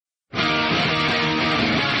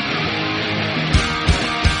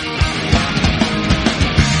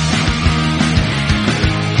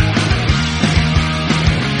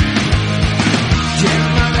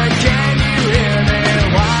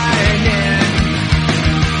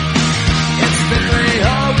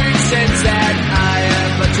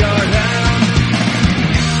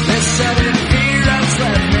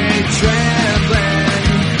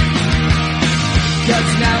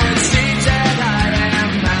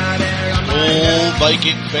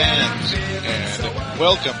Viking fans, and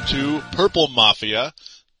welcome to Purple Mafia.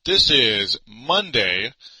 This is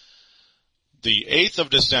Monday, the 8th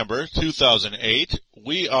of December, 2008.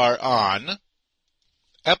 We are on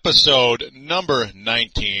episode number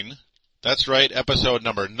 19. That's right, episode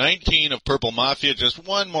number 19 of Purple Mafia. Just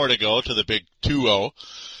one more to go to the big 2-0,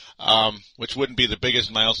 which wouldn't be the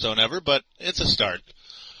biggest milestone ever, but it's a start.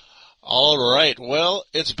 All right, well,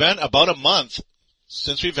 it's been about a month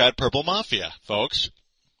since we've had Purple Mafia, folks.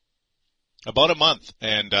 About a month.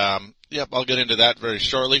 And, I'll get into that very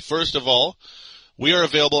shortly. First of all, we are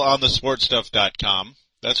available on thesportstuff.com.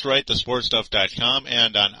 That's right, thesportstuff.com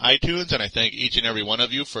and on iTunes. And I thank each and every one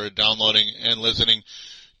of you for downloading and listening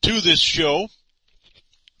to this show.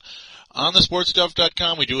 On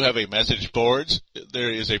thesportstuff.com, we do have a message boards.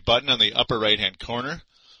 There is a button on the upper right-hand corner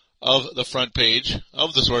of the front page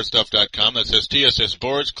of thesportstuff.com that says TSS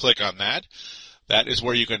Boards. Click on that. That is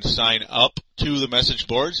where you can sign up to the message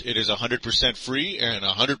boards. It is 100% free and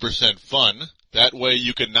 100% fun. That way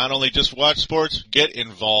you can not only just watch sports, get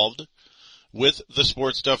involved with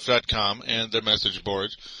thesportstuff.com and their message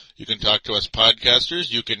boards. You can talk to us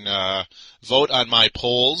podcasters. You can vote on my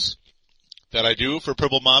polls that I do for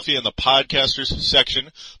Purple Mafia in the podcasters section.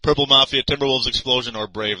 Purple Mafia, Timberwolves Explosion, or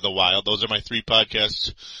Brave the Wild. Those are my three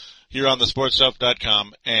podcasts here on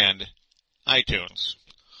thesportstuff.com and iTunes.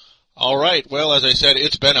 All right. Well, as I said,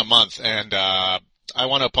 it's been a month, and I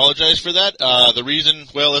want to apologize for that. The reason,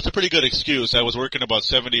 well, it's a pretty good excuse. I was working about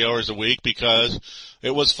 70 hours a week because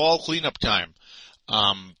it was fall cleanup time.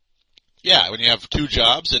 When you have two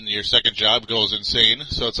jobs and your second job goes insane,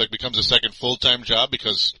 so it's like becomes a second full-time job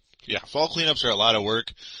because, fall cleanups are a lot of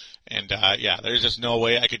work, and there's just no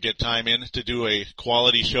way I could get time in to do a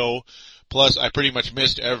quality show. Plus, I pretty much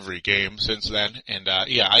missed every game since then, and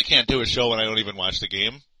I can't do a show when I don't even watch the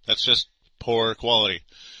game. That's just poor quality.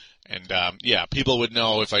 And, people would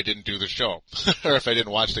know if I didn't do the show, or if I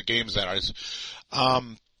didn't watch the games that is.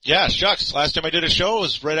 Shucks, last time I did a show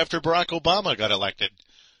was right after Barack Obama got elected.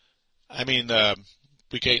 I mean,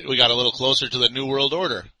 we got a little closer to the New World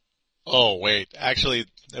Order. Oh, wait, actually,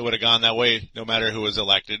 it would have gone that way no matter who was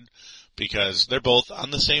elected, because they're both on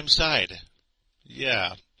the same side.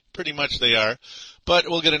 Yeah, pretty much they are. But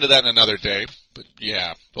we'll get into that in another day. But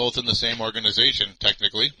both in the same organization,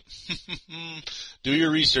 technically. Do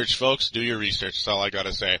your research, folks. Do your research. That's all I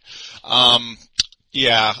gotta say. Enough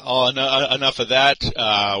of that.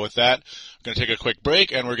 With that, I'm gonna take a quick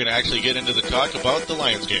break, and we're gonna actually get into the talk about the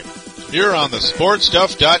Lions game. Here on the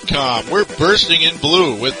sportstuff.com, we're bursting in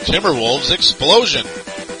blue with Timberwolves Explosion.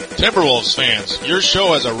 Timberwolves fans, your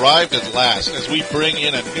show has arrived at last as we bring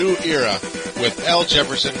in a new era with Al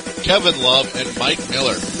Jefferson, Kevin Love, and Mike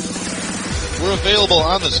Miller. We're available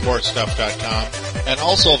on thesportstuff.com and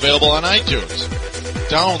also available on iTunes.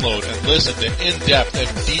 Download and listen to in-depth and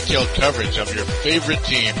detailed coverage of your favorite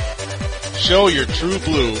team. Show your true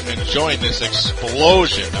blue and join this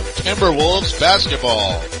explosion of Timberwolves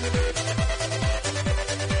basketball.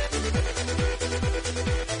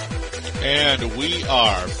 And we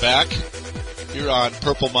are back here on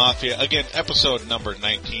Purple Mafia. Again, episode number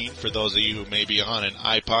 19 for those of you who may be on an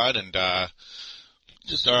iPod and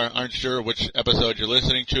just aren't sure which episode you're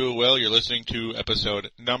listening to. Well, you're listening to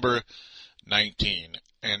episode number 19.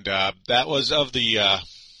 And that was of the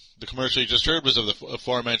commercial you just heard was of the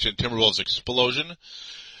aforementioned Timberwolves Explosion.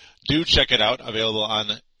 Do check it out. Available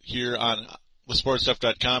here on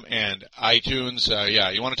thesportstuff.com and iTunes.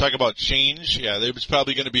 You want to talk about change? Yeah, there's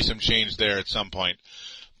probably going to be some change there at some point.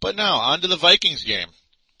 But now, on to the Vikings game.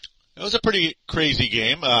 It was a pretty crazy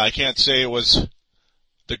game. I can't say it was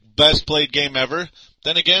the best played game ever.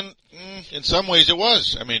 Then again, in some ways it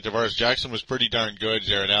was. I mean, Tavares Jackson was pretty darn good.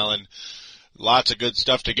 Jared Allen, lots of good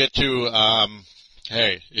stuff to get to.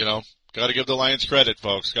 Gotta give the Lions credit,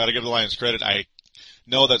 folks. Gotta give the Lions credit. I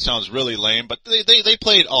know that sounds really lame, but they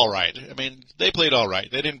played alright. I mean, they played alright.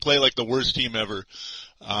 They didn't play like the worst team ever.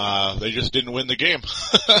 They just didn't win the game.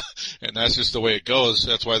 And that's just the way it goes.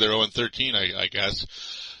 That's why they're 0-13, I guess.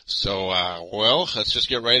 So, let's just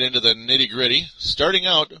get right into the nitty-gritty. Starting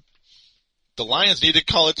out, the Lions need to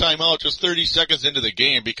call a timeout just 30 seconds into the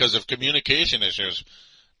game because of communication issues,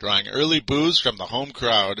 drawing early boos from the home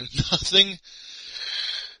crowd.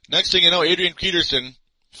 Next thing you know, Adrian Peterson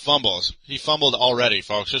fumbles. He fumbled already,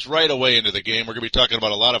 folks, just right away into the game. We're going to be talking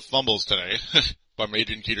about a lot of fumbles today from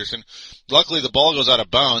Adrian Peterson. Luckily, the ball goes out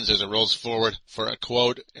of bounds as it rolls forward for a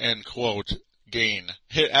quote-unquote gain.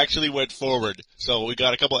 It actually went forward, so we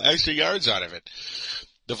got a couple extra yards out of it.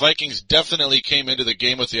 The Vikings definitely came into the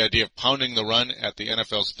game with the idea of pounding the run at the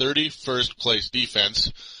NFL's 31st place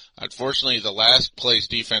defense. Unfortunately, the last place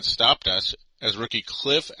defense stopped us as rookie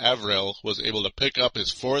Cliff Avril was able to pick up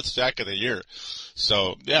his 4th sack of the year.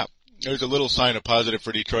 So, yeah, there's a little sign of positive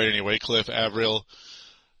for Detroit anyway. Cliff Avril,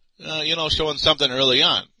 showing something early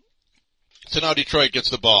on. So now Detroit gets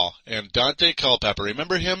the ball, and Dante Culpepper,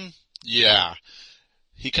 remember him? Yeah.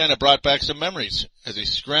 He kind of brought back some memories as he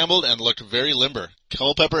scrambled and looked very limber.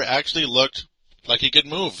 Culpepper actually looked like he could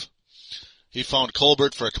move. He found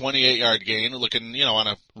Colbert for a 28-yard gain, looking, on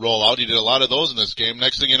a rollout. He did a lot of those in this game.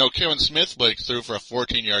 Next thing you know, Kevin Smith breaks through for a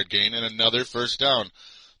 14-yard gain and another first down.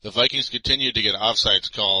 The Vikings continued to get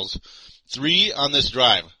offsides calls. 3 on this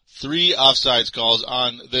drive. 3 offsides calls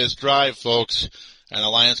on this drive, folks. And the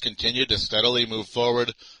Lions continued to steadily move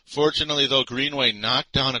forward. Fortunately, though, Greenway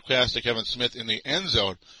knocked down a pass to Kevin Smith in the end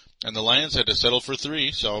zone, and the Lions had to settle for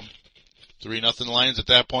 3, so 3-0 Lions at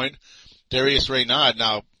that point. Darius Raynaud,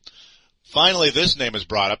 now, finally this name is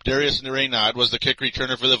brought up. Darius Raynaud was the kick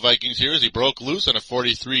returner for the Vikings here as he broke loose on a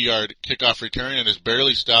 43-yard kickoff return and is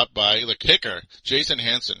barely stopped by the kicker, Jason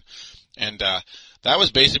Hansen. And that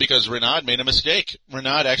was basically because Raynaud made a mistake.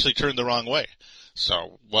 Raynaud actually turned the wrong way.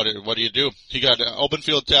 So what do you do? He got an open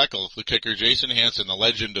field tackle, the kicker, Jason Hansen, the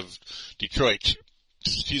legend of Detroit.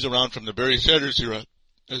 He's around from the Barry Sanders era,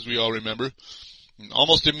 as we all remember. And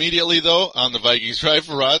almost immediately, though, on the Vikings drive,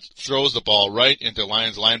 Farad throws the ball right into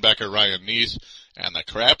Lions linebacker Ryan Neese, and the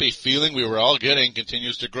crappy feeling we were all getting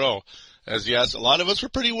continues to grow. As, yes, a lot of us were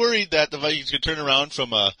pretty worried that the Vikings could turn around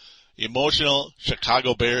from a emotional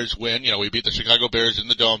Chicago Bears win. We beat the Chicago Bears in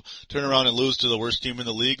the Dome, turn around and lose to the worst team in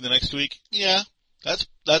the league the next week. Yeah.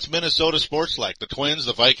 That's Minnesota sports like. The Twins,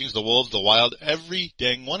 the Vikings, the Wolves, the Wild, every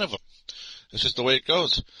dang one of them. It's just the way it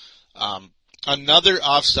goes. Another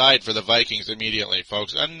offside for the Vikings immediately,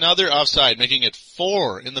 folks. Another offside, making it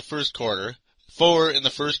 4 in the first quarter. 4 in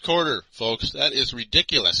the first quarter, folks. That is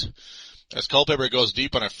ridiculous. As Culpepper goes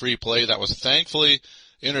deep on a free play that was thankfully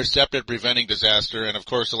intercepted, preventing disaster. And, of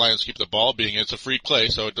course, the Lions keep the ball, being it's a free play,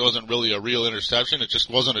 so it wasn't really a real interception. It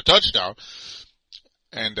just wasn't a touchdown.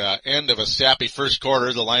 And end of a sappy first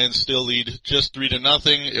quarter, the Lions still lead just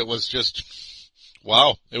 3-0. It was just,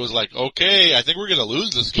 wow. It was like, okay, I think we're gonna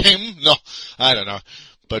lose this game. No, I don't know.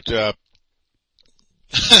 But then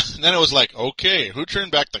it was like, okay, who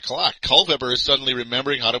turned back the clock? Culpepper is suddenly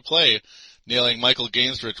remembering how to play, nailing Michael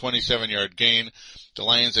Gaines for a 27-yard gain. The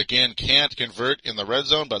Lions again can't convert in the red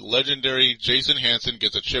zone, but legendary Jason Hansen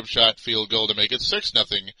gets a chip shot field goal to make it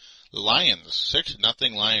 6-0 Lions.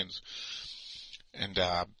 6-0 Lions. And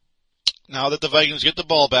now that the Vikings get the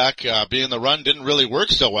ball back, being the run didn't really work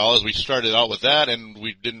so well as we started out with that, and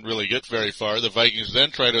we didn't really get very far. The Vikings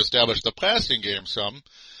then try to establish the passing game some,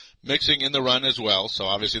 mixing in the run as well, so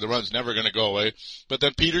obviously the run's never going to go away. But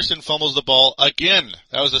then Peterson fumbles the ball again.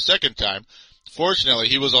 That was the second time. Fortunately,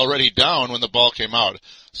 he was already down when the ball came out,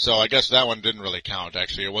 so I guess that one didn't really count,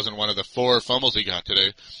 actually. It wasn't one of the 4 fumbles he got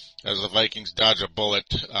today, as the Vikings dodge a bullet.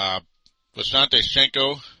 Vashante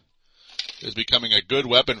Shenko is becoming a good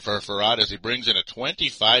weapon for Farad as he brings in a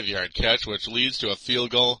 25-yard catch, which leads to a field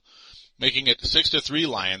goal, making it 6-3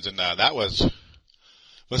 Lions. And that was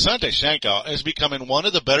Vashante Shenko is becoming one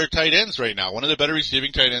of the better tight ends right now, one of the better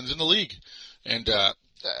receiving tight ends in the league. And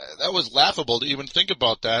that was laughable to even think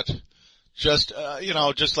about that. Just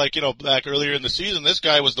like back earlier in the season, this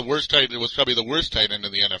guy was probably the worst tight end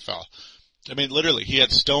in the NFL. I mean, literally, he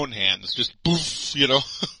had stone hands, just poof,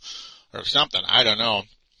 or something. I don't know.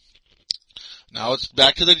 Now it's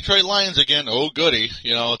back to the Detroit Lions again. Oh, goody.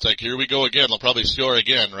 It's like, here we go again. They'll probably score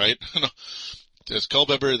again, right? As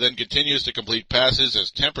Culpepper then continues to complete passes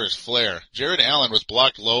as tempers flare. Jared Allen was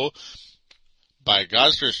blocked low by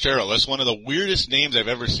Gosder Cherilus, one of the weirdest names I've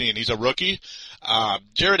ever seen. He's a rookie.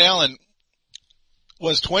 Jared Allen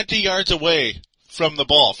was 20 yards away from the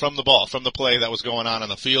play that was going on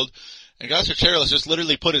the field. And Gosder Cherilus just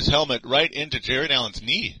literally put his helmet right into Jared Allen's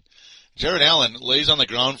knee. Jared Allen lays on the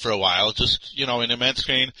ground for a while, just, in immense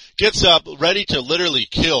pain, gets up, ready to literally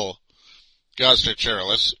kill Gosder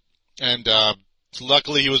Cherilus. And,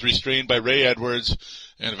 luckily he was restrained by Ray Edwards,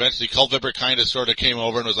 and eventually Culpepper kind of sort of came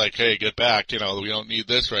over and was like, hey, get back, we don't need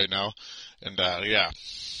this right now. And, yeah.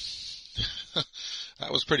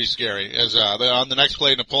 That was pretty scary. As, on the next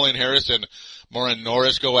play, Napoleon Harris and Morin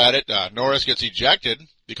Norris go at it. Norris gets ejected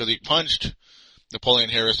because he punched Napoleon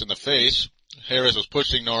Harris in the face. Harris was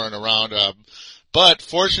pushing Norin around, but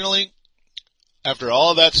fortunately, after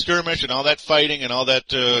all that skirmish and all that fighting and all that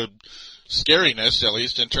scariness, at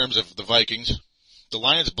least in terms of the Vikings, the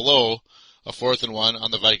Lions blow a 4th and 1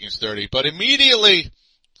 on the Vikings 30. But immediately,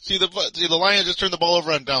 the Lions just turned the ball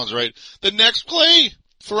over on downs, right? The next play,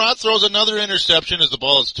 Farad throws another interception as the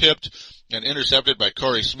ball is tipped and intercepted by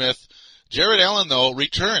Corey Smith. Jared Allen, though,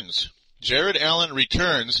 returns. Jared Allen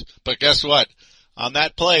returns, but guess what? On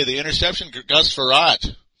that play, the interception, Gus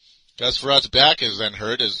Frerotte. Gus Ferratte's back is then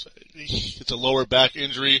hurt. It's a lower back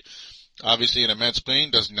injury. Obviously an immense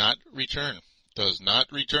pain. Does not return.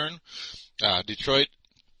 Detroit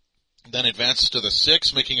then advances to the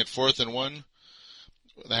 6, making it 4th and 1.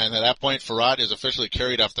 And at that point, Frerotte is officially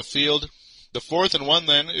carried off the field. The 4th and 1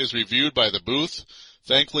 then is reviewed by the booth.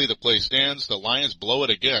 Thankfully, the play stands. The Lions blow it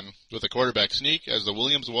again with a quarterback sneak as the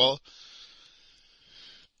Williams wall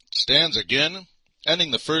stands again,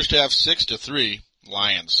 ending the first half 6-3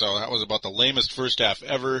 Lions. So that was about the lamest first half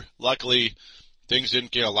ever. Luckily, things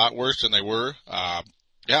didn't get a lot worse than they were.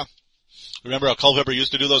 Remember how Culpepper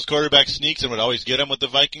used to do those quarterback sneaks and would always get them with the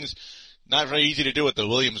Vikings? Not very easy to do with the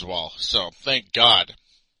Williams wall. So thank God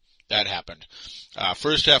that happened.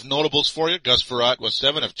 First half notables for you. Gus Frerotte was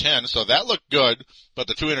 7 of 10, so that looked good, but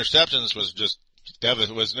the 2 interceptions was just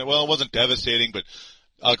it wasn't devastating, but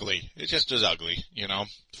ugly. It just was ugly, you know.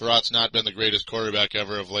 Ferratte's not been the greatest quarterback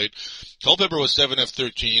ever of late. Culpepper was 7 of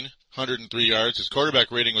 13, 103 yards. His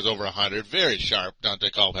quarterback rating was over 100. Very sharp, Dante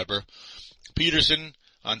Culpepper. Peterson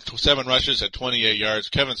on 7 rushes at 28 yards.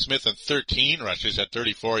 Kevin Smith on 13 rushes at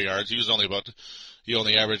 34 yards. He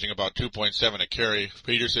only averaging about 2.7 a carry.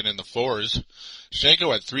 Peterson in the 4s.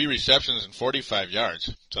 Shenko had 3 receptions and 45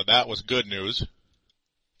 yards. So that was good news.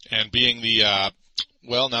 And being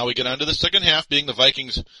now we get on to the second half, being the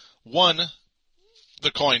Vikings won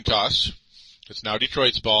the coin toss. It's now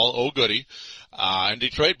Detroit's ball. Oh, goody. And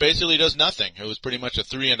Detroit basically does nothing. It was pretty much a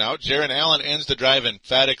 3 and out. Jared Allen ends the drive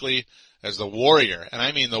emphatically as the Warrior, and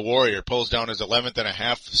I mean the Warrior, pulls down his 11th and a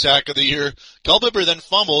half sack of the year. Culpepper then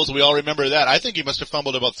fumbles. We all remember that. I think he must have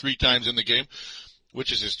fumbled about 3 times in the game,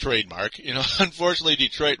 which is his trademark. You know, unfortunately,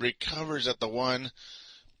 Detroit recovers at the 1,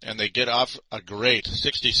 and they get off a great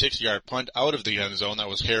 66-yard punt out of the end zone. That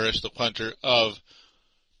was Harris, the punter of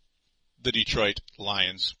the Detroit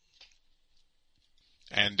Lions.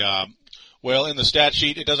 And, in the stat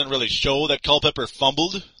sheet, it doesn't really show that Culpepper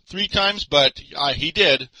fumbled 3 times, but he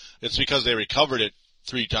did. It's because they recovered it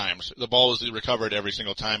 3 times. The ball was recovered every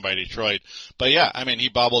single time by Detroit. But yeah, I mean, he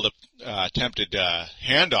bobbled a attempted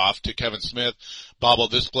handoff to Kevin Smith,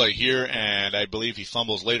 bobbled this play here, and I believe he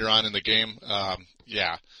fumbles later on in the game.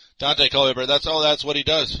 Dante Culpepper, that's what he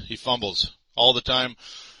does. He fumbles all the time.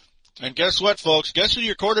 And guess what, folks? Guess who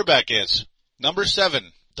your quarterback is? Number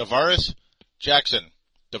 7, Tarvaris Jackson.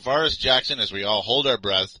 Tarvaris Jackson, as we all hold our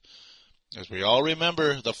breath, as we all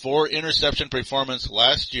remember the 4 interception performance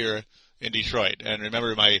last year in Detroit. And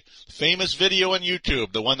remember my famous video on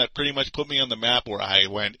YouTube, the one that pretty much put me on the map where I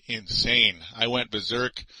went insane. I went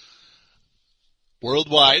berserk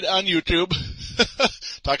worldwide on YouTube,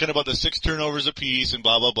 talking about the 6 turnovers apiece and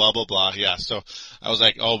blah, blah, blah, blah, blah. Yeah, so I was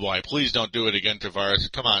like, oh boy, please don't do it again, Tarvaris.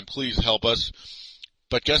 Come on, please help us.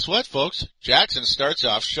 But guess what, folks? Jackson starts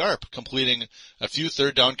off sharp, completing a few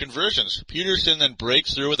third down conversions. Peterson then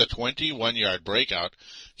breaks through with a 21-yard breakout,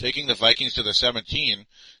 taking the Vikings to the 17.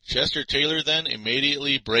 Chester Taylor then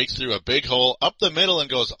immediately breaks through a big hole up the middle and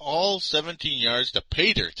goes all 17 yards to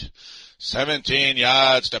pay dirt. 17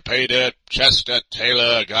 yards to pay dirt. Chester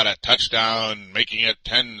Taylor got a touchdown, making it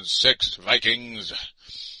 10-6 Vikings,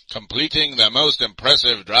 completing the most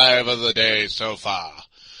impressive drive of the day so far.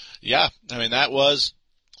 Yeah, I mean, that was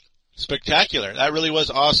spectacular. That really was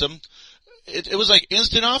awesome. It was like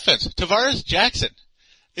instant offense. Tarvaris Jackson.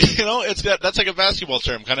 You know, that's like a basketball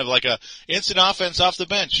term, kind of like a instant offense off the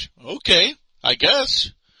bench. Okay, I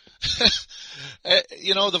guess.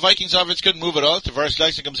 You know, the Vikings offense couldn't move at all. Tarvaris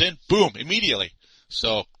Jackson comes in, boom, immediately.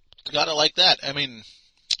 So, gotta like that. I mean,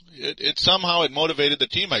 it somehow it motivated the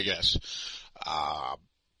team, I guess.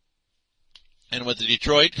 And with the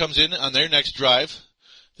Detroit comes in on their next drive,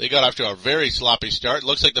 they got off to a very sloppy start.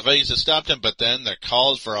 Looks like the Vikings have stopped him, but then they're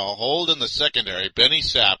called for a hold in the secondary. Benny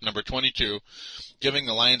Sapp, number 22, giving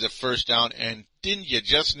the Lions a first down. And didn't you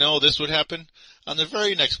just know this would happen? On the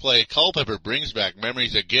very next play, Culpepper brings back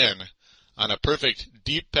memories again on a perfect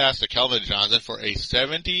deep pass to Calvin Johnson for a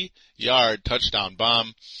 70-yard touchdown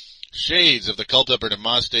bomb. Shades of the Culpepper to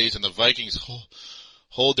Moss days, and the Vikings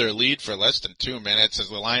hold their lead for less than 2 minutes as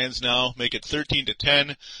the Lions now make it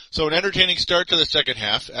 13-10. So an entertaining start to the second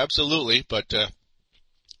half, absolutely. But,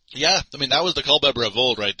 yeah, I mean, that was the Culpepper of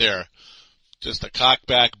old right there. Just a cock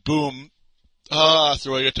back, boom,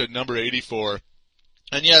 throwing it to number 84.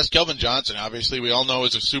 And yes, Calvin Johnson, obviously, we all know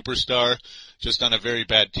is a superstar, just on a very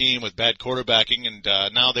bad team with bad quarterbacking, and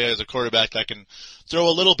now there's a quarterback that can throw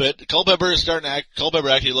a little bit. Culpepper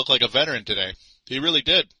actually looked like a veteran today. He really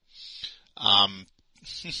did.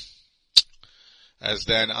 As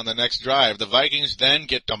then on the next drive, the Vikings then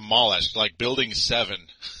get demolished, like Building 7.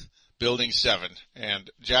 building 7. And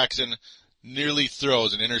Jackson nearly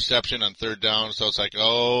throws an interception on third down. So it's like,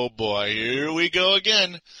 oh boy, here we go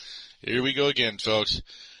again. Here we go again, folks.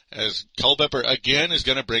 As Culpepper again is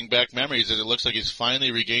going to bring back memories, as it looks like he's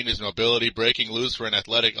finally regained his mobility, breaking loose for an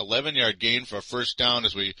athletic 11-yard gain for a first down,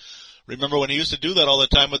 as we remember when he used to do that all the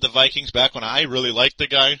time with the Vikings back when I really liked the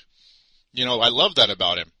guy. You know, I love that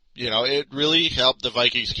about him. You know, it really helped the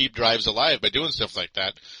Vikings keep drives alive by doing stuff like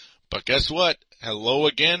that. But guess what? Hello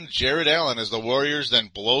again, Jared Allen, as the Warriors then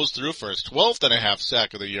blows through for his 12th and a half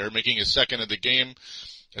sack of the year, making his second of the game,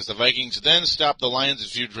 as the Vikings then stop the Lions a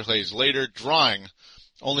few plays later, drawing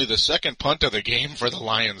only the second punt of the game for the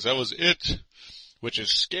Lions. That was it, which is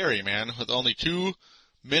scary, man. With only 2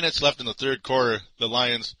 minutes left in the third quarter, the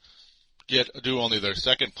Lions do only their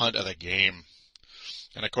second punt of the game.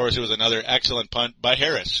 And of course, it was another excellent punt by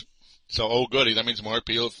Harris. So, oh goody, that means more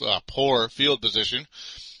poor field position.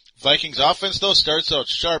 Vikings offense, though, starts out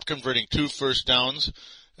sharp, converting 2 first downs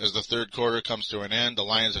as the third quarter comes to an end. The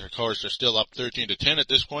Lions, of course, are still up 13-10 at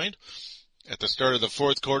this point. At the start of the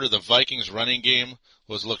fourth quarter, the Vikings running game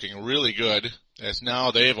was looking really good, as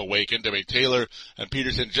now they've awakened. I mean, Taylor and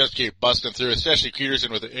Peterson just keep busting through, especially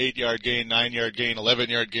Peterson with an 8-yard gain, 9-yard gain,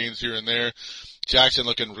 11-yard gains here and there. Jackson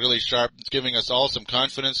looking really sharp. It's giving us all some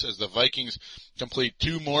confidence as the Vikings complete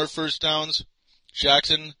 2 more first downs.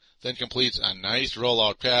 Jackson then completes a nice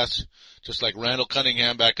rollout pass, just like Randall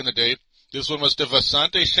Cunningham back in the day. This one was to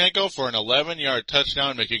Vasante Shenko for an 11-yard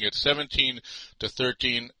touchdown, making it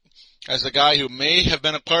 17-13. As the guy who may have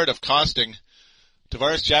been a part of costing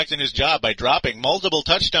Tavares Jackson his job by dropping multiple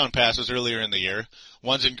touchdown passes earlier in the year.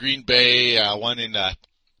 One's in Green Bay, one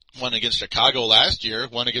against Chicago last year,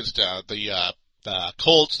 one against the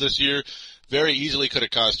Colts this year. Very easily could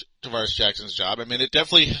have cost Tavares Jackson's job. I mean, it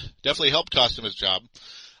definitely helped cost him his job.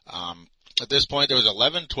 At this point, there was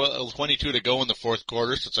 11-22 to go in the fourth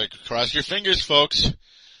quarter, so it's like, cross your fingers, folks.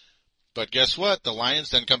 But guess what? The Lions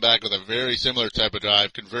then come back with a very similar type of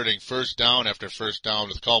drive, converting first down after first down,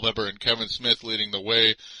 with Culpepper and Kevin Smith leading the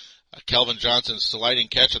way. Calvin Johnson's sliding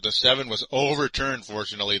catch at the 7 was overturned,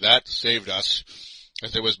 fortunately. That saved us,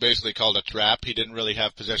 as it was basically called a trap. He didn't really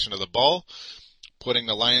have possession of the ball, putting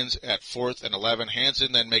the Lions at 4th and 11.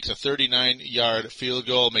 Hansen then makes a 39-yard field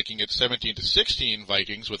goal, making it 17-16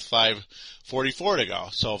 Vikings with 5:44 to go.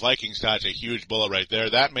 So Vikings dodged a huge bullet right there.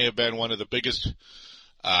 That may have been one of the biggest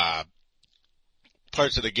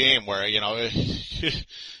parts of the game where, you know,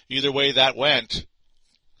 either way that went,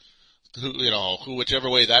 whichever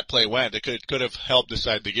way that play went, it could have helped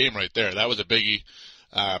decide the game right there. That was a biggie.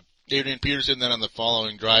 Adrian Peterson then on the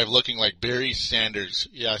following drive looking like Barry Sanders.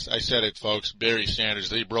 Yes, I said it, folks. Barry Sanders.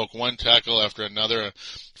 They broke one tackle after another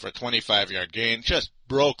for a 25-yard gain. Just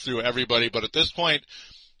broke through everybody. But at this point,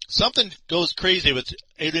 something goes crazy with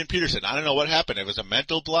Adrian Peterson. I don't know what happened. It was a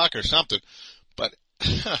mental block or something. But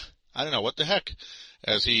I don't know what the heck.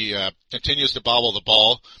 As he continues to bobble the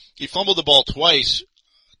ball. He fumbled the ball twice.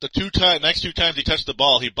 The next 2 times he touched the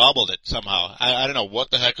ball, he bobbled it somehow. I don't know what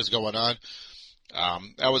the heck is going on.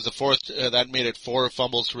 That was the fourth, that made it 4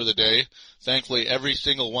 fumbles for the day. Thankfully, every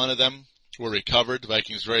single one of them were recovered. The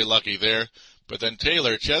Vikings very lucky there. But then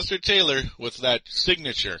Chester Taylor, with that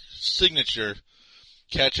signature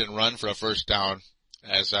catch and run for a first down,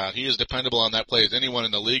 as he is dependable on that play as anyone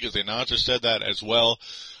in the league, as the announcer said that as well.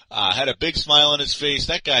 Had a big smile on his face.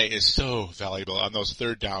 That guy is so valuable on those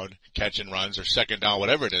third down catch and runs, or second down,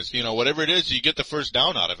 whatever it is. You know, whatever it is, you get the first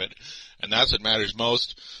down out of it. And that's what matters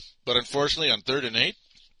most. But unfortunately, on 3rd and 8,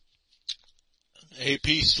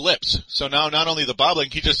 AP slips. So now not only the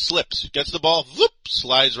bobbling, he just slips. Gets the ball, whoop,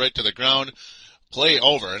 slides right to the ground. Play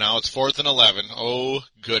over. Now it's 4th and 11. Oh,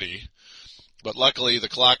 goody. But luckily, the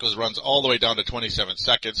clock runs all the way down to 27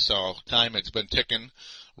 seconds, so time has been ticking.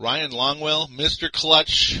 Ryan Longwell, Mr.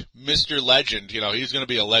 Clutch, Mr. Legend. You know, he's going to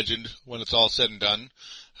be a legend when it's all said and done.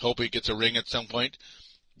 Hope he gets a ring at some point.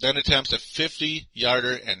 Then attempts a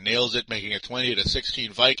 50-yarder and nails it, making it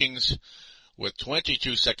 20-16 Vikings with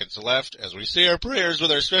 22 seconds left. As we say our prayers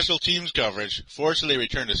with our special teams coverage, fortunately the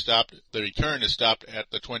return is stopped at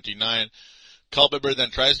the 29. Culpepper then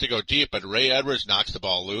tries to go deep, but Ray Edwards knocks the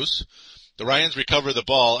ball loose. The Ryans recover the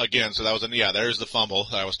ball again, so that was there's the fumble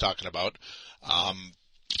that I was talking about.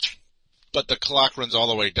 But the clock runs all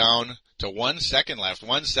the way down to 1 second left.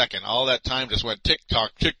 1 second. All that time just went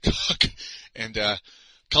tick-tock, tick-tock. And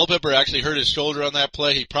Culpepper actually hurt his shoulder on that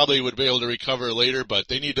play. He probably would be able to recover later, but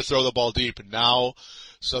they need to throw the ball deep now.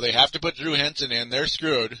 So they have to put Drew Henson in. They're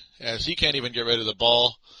screwed, as he can't even get rid of the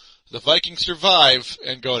ball. The Vikings survive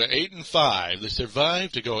and go to 8-5. They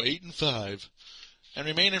survive to go 8-5 and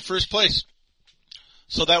remain in first place.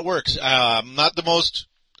 So that works. Not the most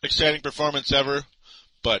exciting performance ever,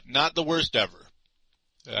 but not the worst ever.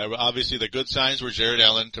 Obviously, the good signs were Jared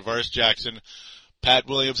Allen, Tarvaris Jackson, Pat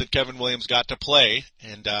Williams, and Kevin Williams got to play.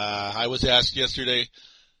 And I was asked yesterday,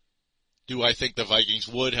 do I think the Vikings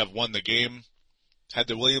would have won the game had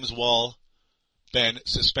the Williams wall been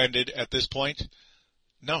suspended at this point?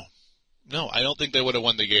 No, I don't think they would have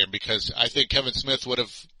won the game because I think Kevin Smith would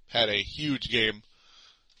have had a huge game.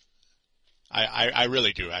 I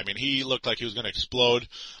really do. I mean, he looked like he was going to explode.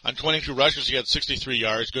 On 22 rushes, he had 63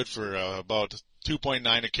 yards, good for about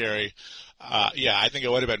 2.9 a carry. I think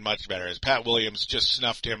it would have been much better as Pat Williams just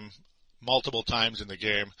snuffed him multiple times in the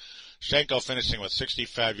game. Shenko finishing with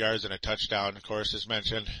 65 yards and a touchdown, of course, as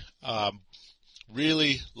mentioned.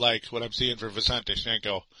 Really like what I'm seeing for Visanthe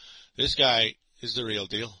Shenko. This guy is the real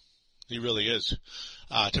deal. He really is.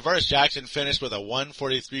 Tarvaris Jackson finished with a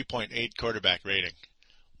 143.8 quarterback rating.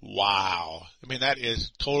 Wow. I mean, that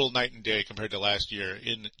is total night and day compared to last year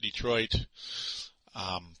in Detroit.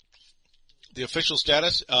 The official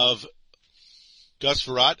status of Gus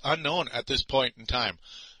Frerotte, unknown at this point in time.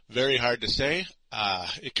 Very hard to say.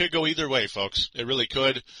 It could go either way, folks. It really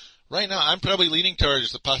could. Right now, I'm probably leaning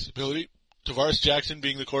towards the possibility Tarvaris Jackson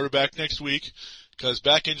being the quarterback next week because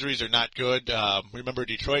back injuries are not good. Remember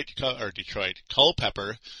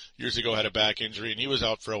Culpepper years ago had a back injury and he was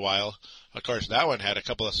out for a while. Of course, that one had a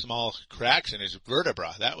couple of small cracks in his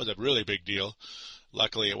vertebra. That was a really big deal.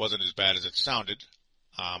 Luckily, it wasn't as bad as it sounded.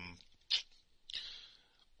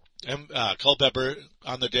 Culpepper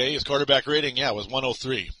on the day, his quarterback rating, was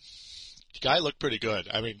 103. The guy looked pretty good.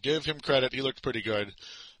 I mean, give him credit. He looked pretty good.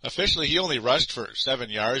 Officially, he only rushed for 7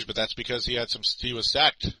 yards, but that's because he was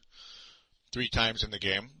sacked 3 times in the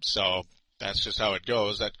game. So that's just how it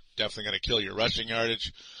goes. That's definitely going to kill your rushing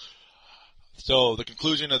yardage. So the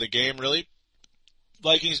conclusion of the game, really,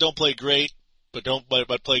 Vikings don't play great, but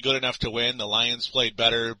play good enough to win. The Lions played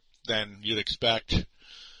better than you'd expect.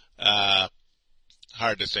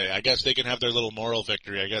 Hard to say. I guess they can have their little moral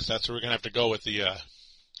victory. I guess that's where we're going to have to go with the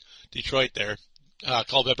Detroit there.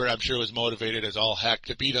 Culpepper, I'm sure, was motivated as all heck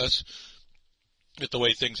to beat us with the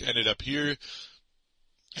way things ended up here.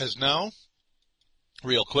 As now,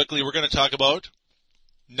 real quickly, we're going to talk about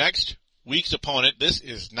next week's opponent. This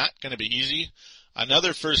is not going to be easy.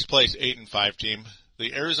 Another first place 8-5 team,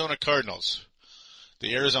 the Arizona Cardinals.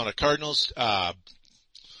 The Arizona Cardinals, the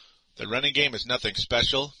running game is nothing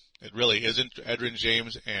special. It really isn't. Edgerrin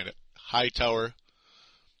James and Hightower,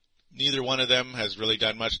 neither one of them has really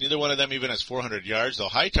done much. Neither one of them even has 400 yards, though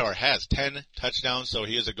Hightower has 10 touchdowns, so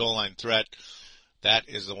he is a goal line threat. That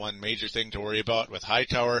is the one major thing to worry about with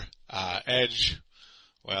Hightower. Edge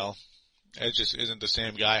just isn't the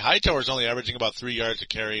same guy. Hightower's only averaging about 3 yards a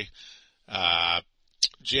carry.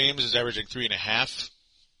 James is averaging 3.5.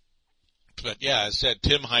 But yeah, as said,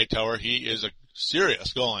 Tim Hightower, he is a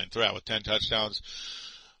serious goal line threat with 10 touchdowns.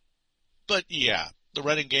 But yeah, the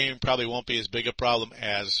running game probably won't be as big a problem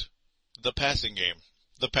as the passing game.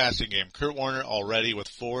 Kurt Warner already with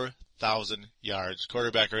 4,000 yards.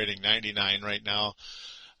 Quarterback rating 99 right now.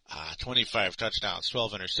 25 touchdowns,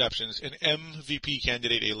 12 interceptions. An MVP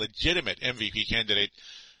candidate, a legitimate MVP candidate,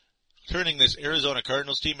 turning this Arizona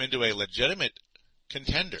Cardinals team into a legitimate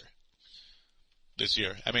contender this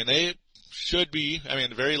year. I mean, they should be,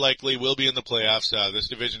 very likely will be in the playoffs. This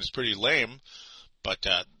division is pretty lame, but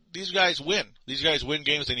these guys win. These guys win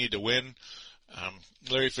games they need to win.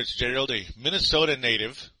 Larry Fitzgerald, a Minnesota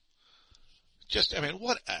native.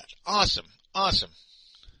 What an awesome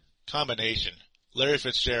combination. Larry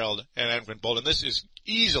Fitzgerald and Anquan Boldin. This is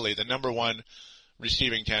easily the number one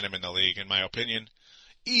receiving tandem in the league, in my opinion.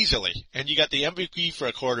 Easily. And you got the MVP for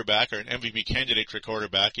a quarterback, or an MVP candidate for a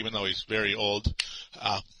quarterback, even though he's very old.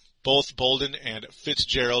 Both Boldin and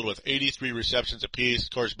Fitzgerald with 83 receptions apiece.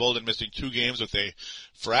 Of course, Boldin missing 2 games with a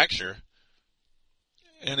fracture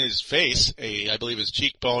in his face, I believe his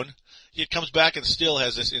cheekbone. He comes back and still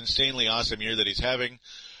has this insanely awesome year that he's having.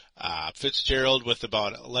 Fitzgerald with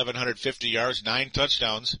about 1,150 yards, 9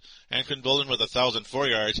 touchdowns. Anquan Boldin with 1,004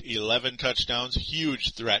 yards, 11 touchdowns.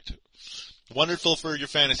 Huge threat. Wonderful for your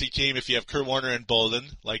fantasy team if you have Kurt Warner and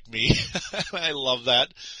Boldin, like me. I love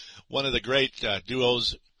that. One of the great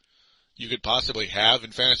duos you could possibly have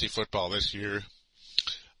in fantasy football this year.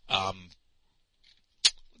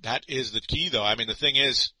 That is the key, though. The thing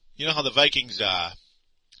is, you know how the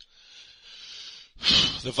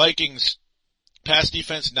Vikings pass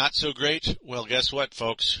defense not so great? Well, guess what,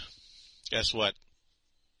 folks? Guess what?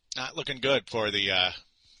 Not looking good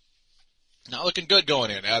not looking good going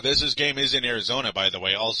in. This game is in Arizona, by the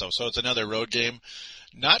way, also, so it's another road game.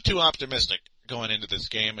 Not too optimistic going into this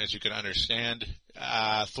game, as you can understand.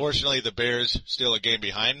 Fortunately, the Bears still a game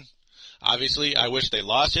behind. Obviously, I wish they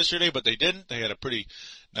lost yesterday, but they didn't. They had a pretty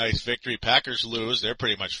nice victory. Packers lose. They're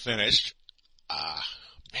pretty much finished.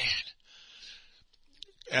 Man.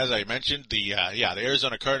 As I mentioned, the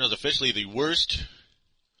Arizona Cardinals officially the worst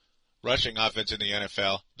rushing offense in the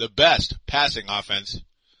NFL, the best passing offense,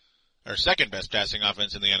 or second best passing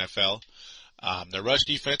offense in the NFL. Their rush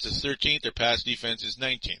defense is 13th, their pass defense is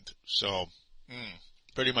 19th. So,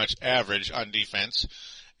 pretty much average on defense.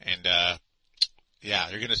 And,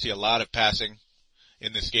 you're going to see a lot of passing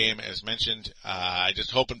in this game, as mentioned. I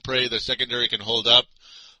just hope and pray the secondary can hold up.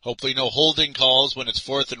 Hopefully no holding calls when it's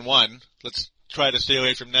 4th and 1. Let's try to stay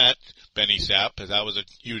away from that, Benny Sapp, because that was a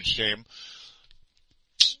huge shame.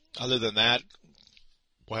 Other than that,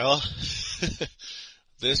 well,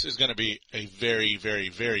 this is going to be a very, very,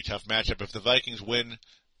 very tough matchup. If the Vikings win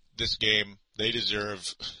this game, they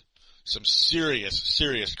deserve some serious,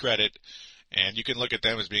 serious credit, and you can look at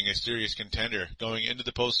them as being a serious contender going into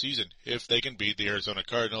the postseason if they can beat the Arizona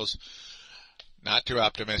Cardinals. Not too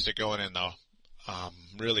optimistic going in, though.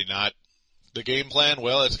 Really not. The game plan,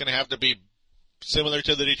 well, it's going to have to be similar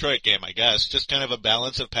to the Detroit game, I guess. Just kind of a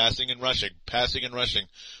balance of passing and rushing,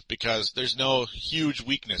 because there's no huge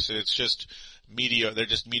weakness. It's just they're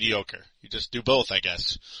just mediocre. You just do both, I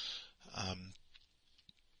guess.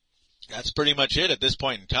 That's pretty much it at this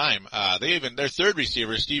point in time. Their third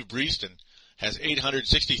receiver, Steve Breaston, has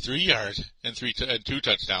 863 yards and 2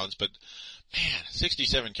 touchdowns, but man,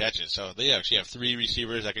 67 catches. So they actually have 3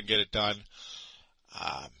 receivers that can get it done.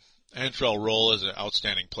 Antrell Roll is an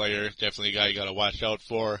outstanding player. Definitely a guy you got to watch out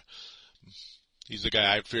for. He's the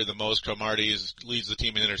guy I fear the most. Cromartie leads the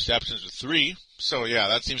team in interceptions with 3. So, yeah,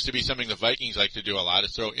 that seems to be something the Vikings like to do a lot,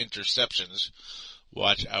 is throw interceptions.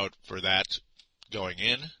 Watch out for that going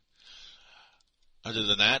in. Other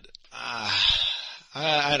than that,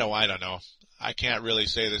 I don't know. I can't really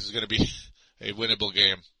say this is going to be a winnable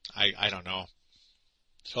game. I don't know.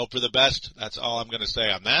 Let's hope for the best. That's all I'm going to say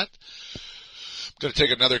on that. Going to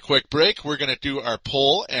take another quick break. We're going to do our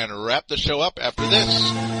poll and wrap the show up after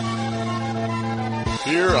this.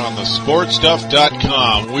 Here on the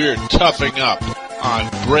sportstuff.com, we're toughing up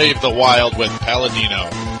on Brave the Wild with Palladino.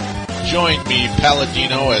 Join me,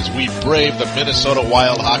 Palladino, as we brave the Minnesota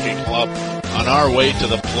Wild Hockey Club on our way to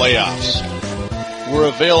the playoffs. We're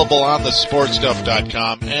available on the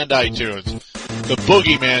sportstuff.com and iTunes. The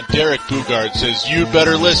boogeyman, Derek Bugard, says you'd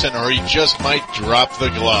better listen or he just might drop the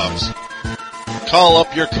gloves. Call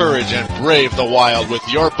up your courage and brave the wild with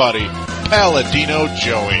your buddy, Palladino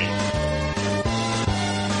Joey.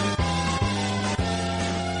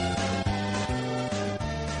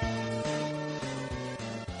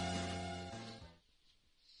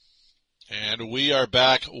 And we are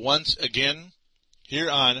back once again here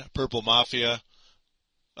on Purple Mafia.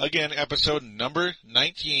 Again, episode number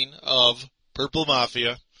 19 of Purple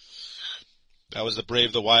Mafia. That was the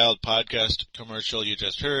Brave the Wild podcast commercial you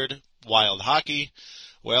just heard. Wild Hockey.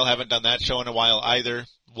 Well, haven't done that show in a while either.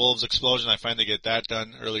 Wolves Explosion, I finally get that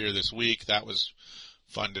done earlier this week. That was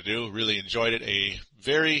fun to do. Really enjoyed it. A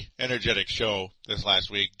very energetic show this last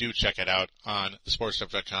week. Do check it out on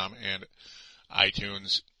thesportstuff.com and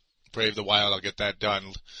iTunes. Brave the Wild, I'll get that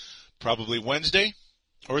done probably Wednesday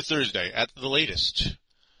or Thursday at the latest.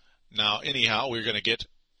 Now, anyhow, we're going to get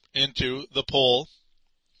into the poll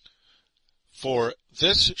for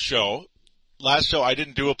this show. Last show, I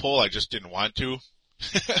didn't do a poll. I just didn't want to.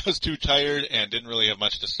 I was too tired and didn't really have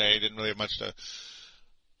much to say. Didn't really have much to,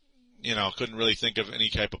 couldn't really think of any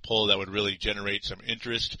type of poll that would really generate some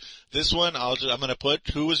interest. This one, I'm going to put,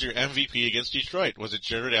 who was your MVP against Detroit? Was it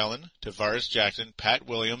Jared Allen, Tavares Jackson, Pat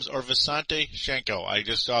Williams, or Visanthe Shiancoe? I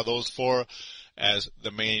just saw those 4 as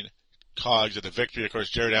the main cogs of the victory. Of course,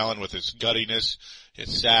 Jared Allen with his guttiness,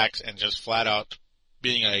 his sacks, and just flat out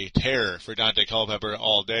being a terror for Dante Culpepper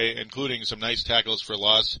all day, including some nice tackles for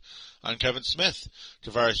loss on Kevin Smith.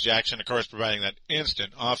 Tavares Jackson, of course, providing that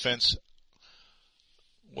instant offense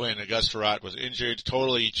when Gus Frerotte was injured,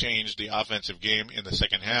 totally changed the offensive game in the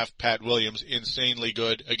second half. Pat Williams, insanely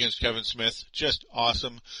good against Kevin Smith, just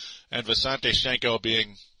awesome. And Visanthe Shiancoe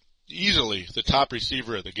being easily the top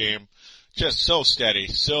receiver of the game. Just so steady,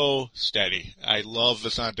 so steady. I love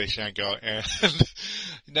Visanthe Shiancoe, and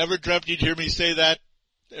never dreamt you'd hear me say that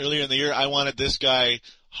earlier in the year. I wanted this guy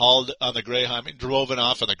hauled on the Greyhound, driven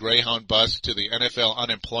off on the Greyhound bus to the NFL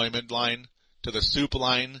unemployment line, to the soup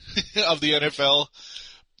line of the NFL.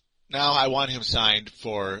 Now I want him signed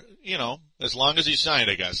for, as long as he's signed,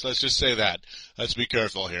 I guess. Let's just say that. Let's be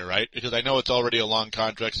careful here, right? Because I know it's already a long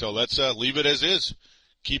contract, so let's leave it as is.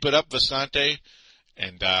 Keep it up, Visanthe.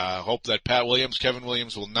 And hope that Pat Williams, Kevin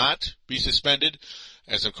Williams will not be suspended,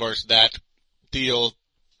 as of course that deal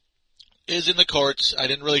is in the courts. I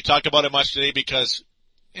didn't really talk about it much today because,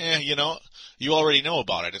 you already know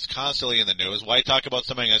about it. It's constantly in the news. Why talk about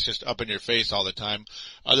something that's just up in your face all the time?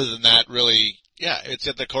 Other than that, really, it's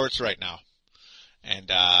in the courts right now. And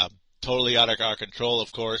totally out of our control,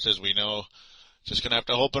 of course, as we know. Just going to have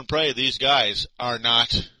to hope and pray these guys are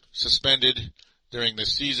not suspended during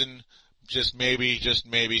this season. Just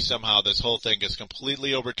maybe somehow this whole thing gets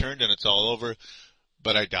completely overturned and it's all over,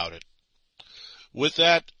 but I doubt it. With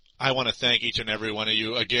that, I want to thank each and every one of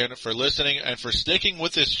you again for listening and for sticking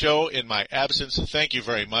with this show in my absence. Thank you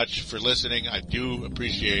very much for listening. I do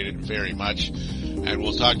appreciate it very much. And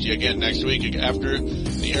we'll talk to you again next week after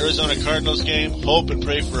the Arizona Cardinals game. Hope and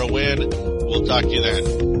pray for a win. We'll talk to you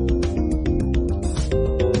then.